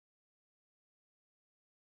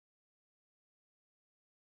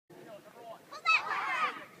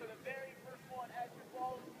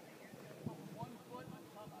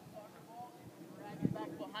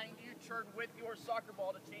turn with your soccer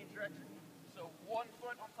ball to change direction. So 1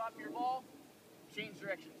 foot on top of your ball, change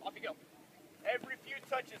direction. Off you go. Every few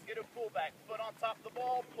touches, get a pullback. Foot on top of the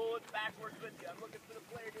ball, pull it backwards with you. I'm looking for the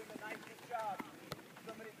player doing the nicest job.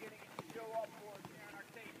 Somebody's getting it to show up for us here on our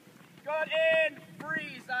tape. Good, and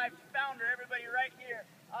freeze. I found her. Everybody right here.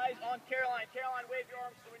 Eyes on Caroline. Caroline, wave your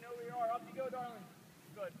arms so we know where you are. Off you go, darling.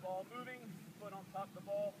 Good. Ball moving. Foot on top of the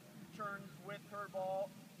ball. Turns with her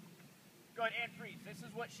ball. Good, and freeze. This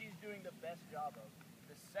is what she's doing the best job of.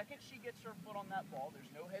 The second she gets her foot on that ball, there's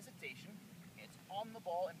no hesitation. It's on the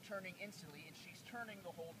ball and turning instantly, and she's turning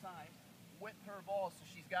the whole time with her ball, so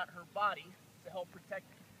she's got her body to help protect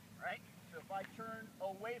it, right? So if I turn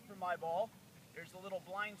away from my ball, there's a little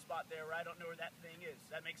blind spot there where I don't know where that thing is.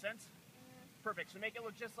 Does that make sense? Perfect. So make it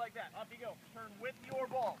look just like that. Off you go. Turn with your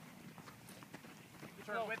ball.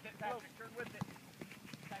 Turn with it, Patrick. Turn with it.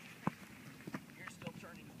 Patrick. You're still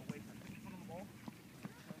turning away from it. Put your foot on the ball.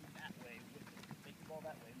 Turn that way. Take the ball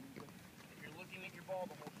that way. Move with it. If you're looking at your ball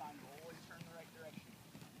the whole time, you'll always turn the right direction.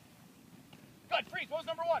 Good. Freeze. What was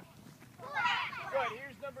number 1? Good.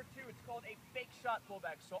 Here's number 2. It's called a fake shot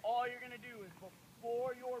pullback. So all you're going to do is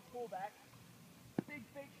before your pullback, big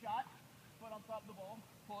fake shot, foot on top of the ball,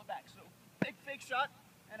 pull it back. So big fake shot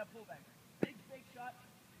and a pullback. Big fake shot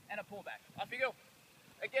and a pullback. Off you go.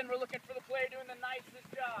 Again, we're looking for the player doing the nicest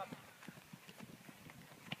job.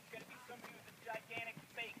 It's going to be somebody with a gigantic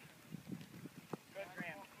fake. Good,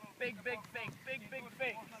 Graham. Big fake. Big fake.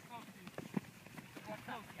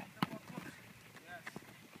 Yes.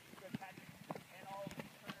 Good, Patrick. And all of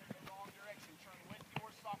these turn in the wrong direction. Turn with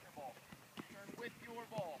your soccer ball. Turn with your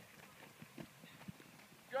ball.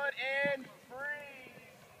 Good, and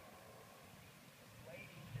freeze.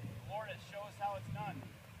 Ladies, Florida, show us how it's done.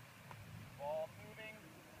 Ball moving,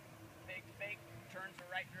 big fake, turns the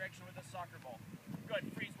right direction with a soccer ball. Good,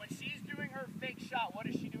 freeze. When she's doing her fake shot, what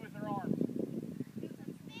does she do with her arms?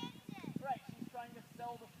 Right, she's trying to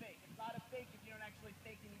sell the fake. It's not a fake if you don't actually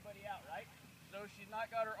fake anybody out, right? So she's not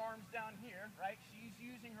got her arms down here, right? She's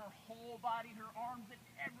using her whole body, her arms and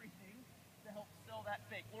everything to help sell that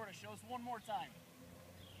fake. Florida, show us one more time.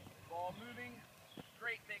 Ball moving,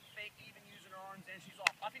 great big fake, even using her arms, and she's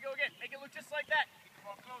off. Off you go again. Make it look just like that. Keep the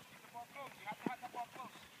ball close, keep the ball close. You have to have the ball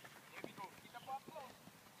close. There we go. Keep the ball close.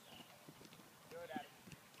 Good at it.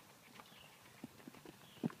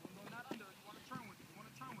 No, not under. You want to turn with it. You want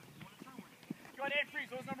to turn with it. You want to turn with it. Go ahead and freeze.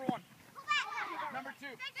 What was number 1? Number 2.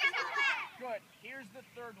 Good. Here's the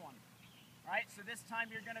third one. All right, so this time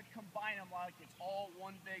you're going to combine them like it's all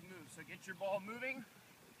one big move. So get your ball moving.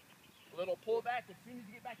 Little pullback. As soon as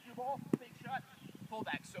you get back to your ball, big shot,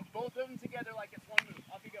 pullback. So both of them together like it's one move.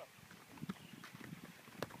 Off you go.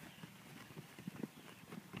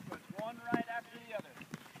 Good. One right after the other.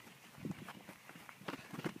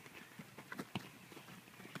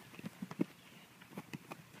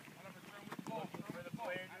 Oliver, turn with the ball. Looking for the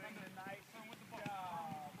player doing the nice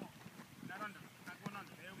job. Not under. Not going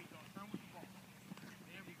under. There we go. Turn with the ball.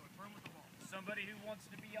 There we go. Turn with the ball. Somebody who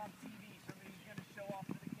wants to be on TV. Somebody who's going to show off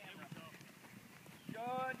to the camera.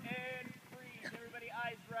 Good, and freeze. Everybody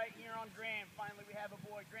eyes right here on Graham. Finally, we have a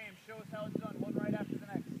boy. Graham, show us how it's done. One right after the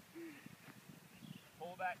next.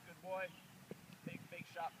 Pull back, good boy. Big fake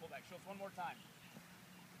shot, pull back. Show us one more time.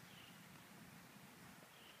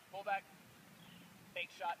 Pull back, fake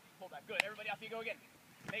shot, pull back. Good, everybody off you go again.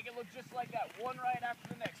 Make it look just like that. One right after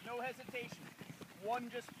the next. No hesitation. One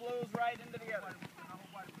just flows right into the other.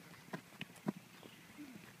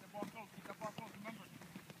 Keep the ball close. Keep the ball close. Remember,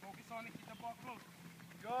 focus on it. Keep the ball close.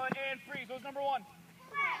 Good, and freeze. What was number 1?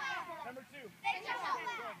 Number 2.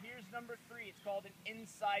 Good. Here's number 3. It's called an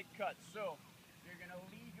inside cut. So you're going to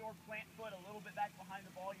leave your plant foot a little bit back behind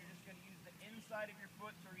the ball. You're just going to use the inside of your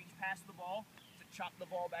foot to reach past the ball to chop the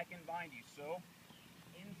ball back in behind you. So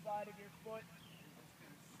inside of your foot, you're just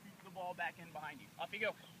going to scoop the ball back in behind you. Off you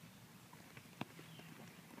go.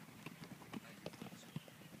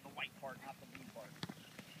 The white part, not the blue part.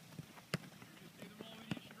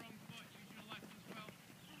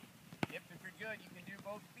 Yep, if you're good, you can do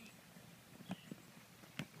both feet.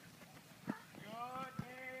 Good,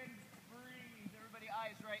 and freeze. Everybody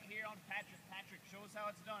eyes right here on Patrick. Patrick, show us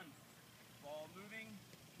how it's done. Ball moving,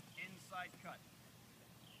 inside cut.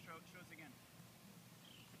 Show us again.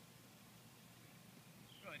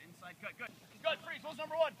 Good, inside cut, good. Good, freeze. What's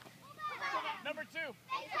number 1? Number 2.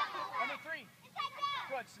 Number 3.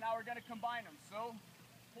 Good, so now we're going to combine them. So,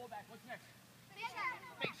 pull back, what's next?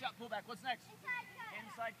 Fake shot, pull back, what's next?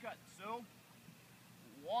 Inside cut. So,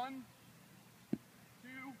 1, 2,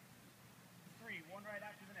 3. One right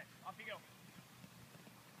after the next. Off you go.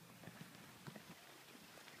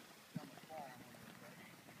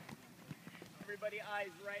 Everybody everybody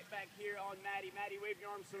eyes right back here on Maddie. Maddie, wave your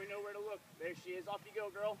arms so we know where to look. There she is. Off you go,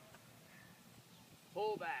 girl.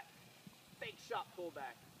 Pull back. Fake shot pull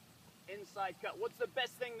back. Inside cut. What's the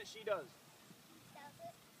best thing that she does? Sells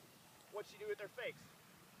it. What's she do with her fakes?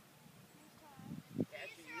 Yeah,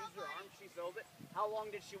 she used her arm. She sold it. How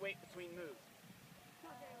long did she wait between moves?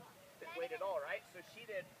 Didn't wait at all, right? So she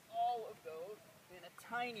did all of those in a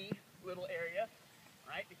tiny little area,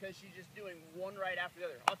 right? Because she's just doing one right after the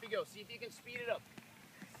other. Off you go. See if you can speed it up.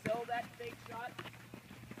 Sell that fake shot.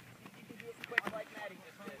 See if you can do it quick like Maddie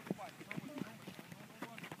just did.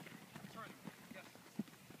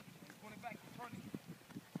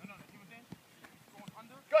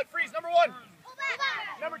 Good. Freeze. Number one. Pull back.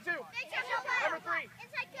 Number two. Number three.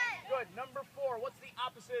 Inside cut. Good. Number four. What's the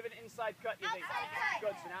opposite of an inside cut, you think? Outside cut.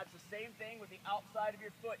 Good. So now it's the same thing with the outside of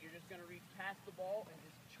your foot. You're just going to reach past the ball and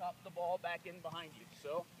just chop the ball back in behind you.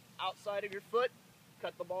 So outside of your foot,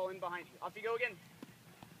 cut the ball in behind you. Off you go again.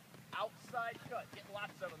 Outside cut. Get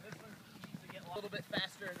lots of them. This one's easy to get a little bit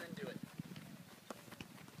faster and then do it.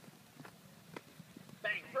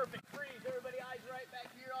 Bang. Perfect. Freeze. Everybody eyes right back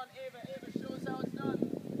here on Ava. Ava, show us how it's done.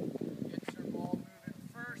 Gets her ball moving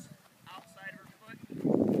first. Outside of her foot.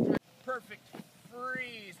 Perfect.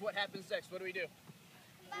 Freeze. What happens next? What do we do?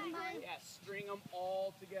 Yeah, string them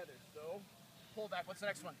all together. So, pull back. What's the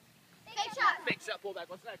next one? Fake shot. Fake shot, pull back.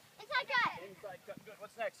 What's next? Inside cut. Inside cut. Good.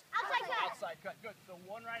 What's next? Outside cut. Outside cut. Good. So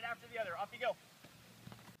one right after the other. Off you go.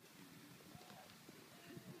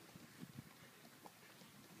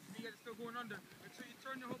 You guys are still going under. Make sure you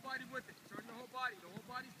turn your whole body with it. Turn your whole body. The whole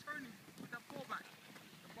body's turning with that pullback.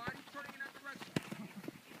 The body's turning in that direction.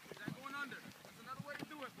 Is that going under? That's another way to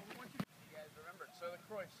do it, but we want you to... You guys remembered. So the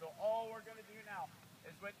croix. So all we're going to do now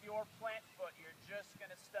is with your plant foot, you're just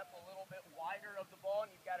going to step a little bit wider of the ball,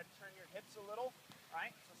 and you've got to turn your hips a little,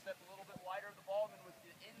 right? So step a little bit wider of the ball, and then with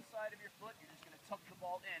the inside of your foot, you're just going to tuck the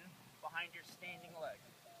ball in behind your standing leg.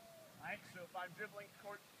 All right? So if I'm dribbling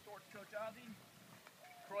towards Coach Ozzy,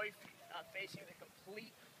 croix facing the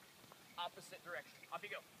complete opposite direction. Off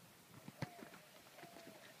you go.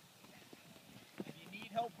 If you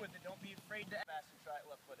need help with it, don't be afraid to pass and try it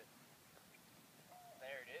left-footed.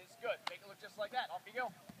 There it is. Good. Make it look just like that. Off you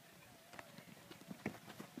go.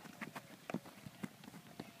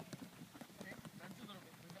 Okay, bend a little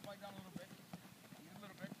bit. Bring the body down a little bit. Knees a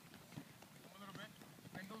little bit. Come a little bit.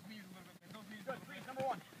 Bend those knees a little bit. Bend those knees a Good. little Freeze. bit. Number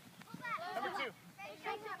one. Number two. Fake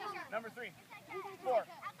shot. Number three. Four.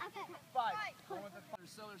 Five. Going with the five.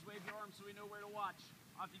 Sellers, wave your arms so we know where to watch.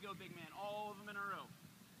 Off you go, big man. All of them in a row.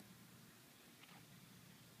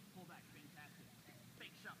 Pull back. Fantastic.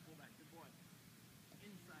 Fake shot. Pull back. Good boy.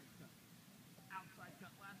 Inside cut. Outside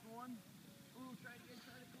cut. Last one. Ooh, try it again.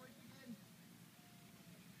 Try the croix again.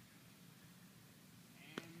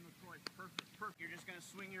 And the croix. Perfect. Perfect. You're just going to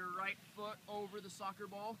swing your right foot over the soccer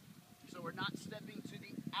ball. So we're not stepping to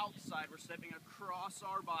the outside. We're stepping across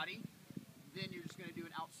our body. Then you're just going to do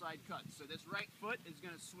an outside cut. So this right foot is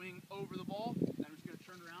going to swing over the ball. Then we're just going to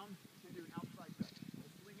turn around and do an outside cut. So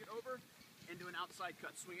swing it over and do an outside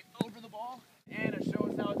cut. Swing it over the ball. Anna, show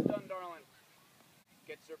us how it's done, darling.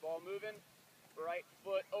 Gets her ball moving. Right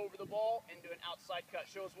foot over the ball and do an outside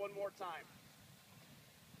cut. Show us one more time.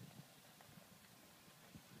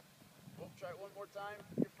 Oh, try it one more time.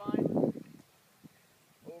 You're fine.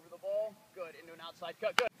 Over the ball. Good. Into an outside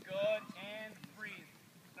cut. Good. Good. And breathe.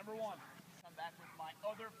 Number one. Come back with my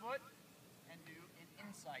other foot and do an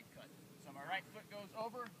inside cut. So my right foot goes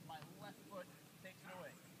over, my left foot takes it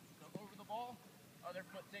away. So over the ball, other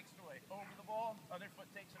foot takes it away. Over the ball, other foot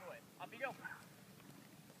takes it away. Off you go.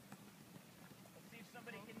 Let's see if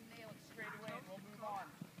somebody can nail it straight away and we'll move on.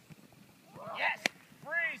 Yes!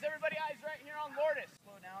 Freeze! Everybody eyes right here on Lourdes.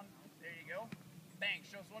 Slow down. There you go. Bang.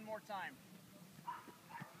 Show us one more time.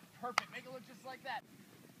 Perfect. Make it look just like that.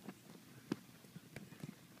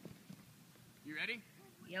 You ready?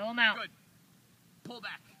 Yell them out. Good. Pull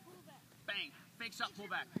back. Bang. Fake shot, pull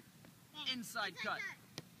back. Inside cut.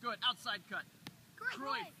 Good. Outside cut.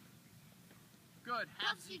 Croix. Good.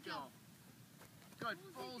 Half Zico. Good.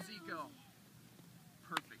 Full Zico.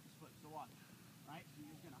 Perfect. Split. So watch. Right? So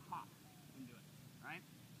you're just going to hop and do it. Right?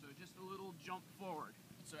 So just a little jump forward.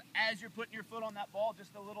 So as you're putting your foot on that ball,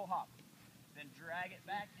 just a little hop. Then drag it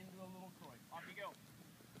back into a little croix. Off you go.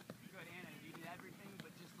 Good, Anna. You did everything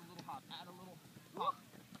but just a little hop. Add a little hop.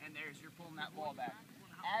 And there's, you're pulling that ball back.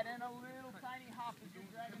 Add in a little tiny hop as you're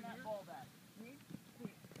dragging that ball back.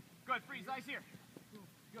 Good. Freeze. Eyes here.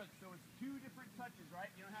 Good. So it's two different touches,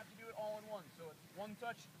 right? You don't have to do it all in one. So it's one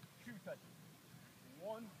touch, two touches.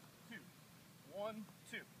 1, 2. 1,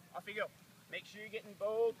 2. Off you go. Make sure you're getting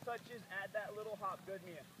both touches. Add that little hop. Good,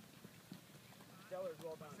 Mia. Stellar's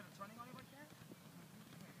well done. Instead of turning on it like that,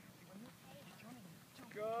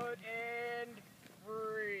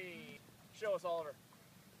 us, Oliver.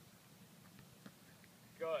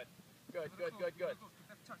 Good. Good, good, good, good.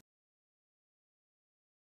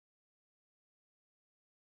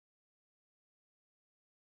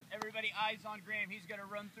 Everybody eyes on Graham. He's going to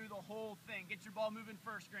run through the whole thing. Get your ball moving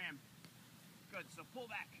first, Graham. Good. So pull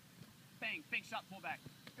back. Bang. Fake shot, pull back.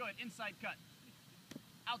 Good. Inside cut.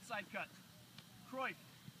 Outside cut. Cruyff.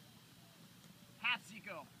 Half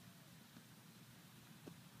Zico.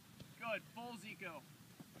 Good. Full Zico.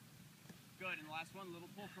 Good. And the last one, little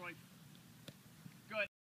pull Cruyff.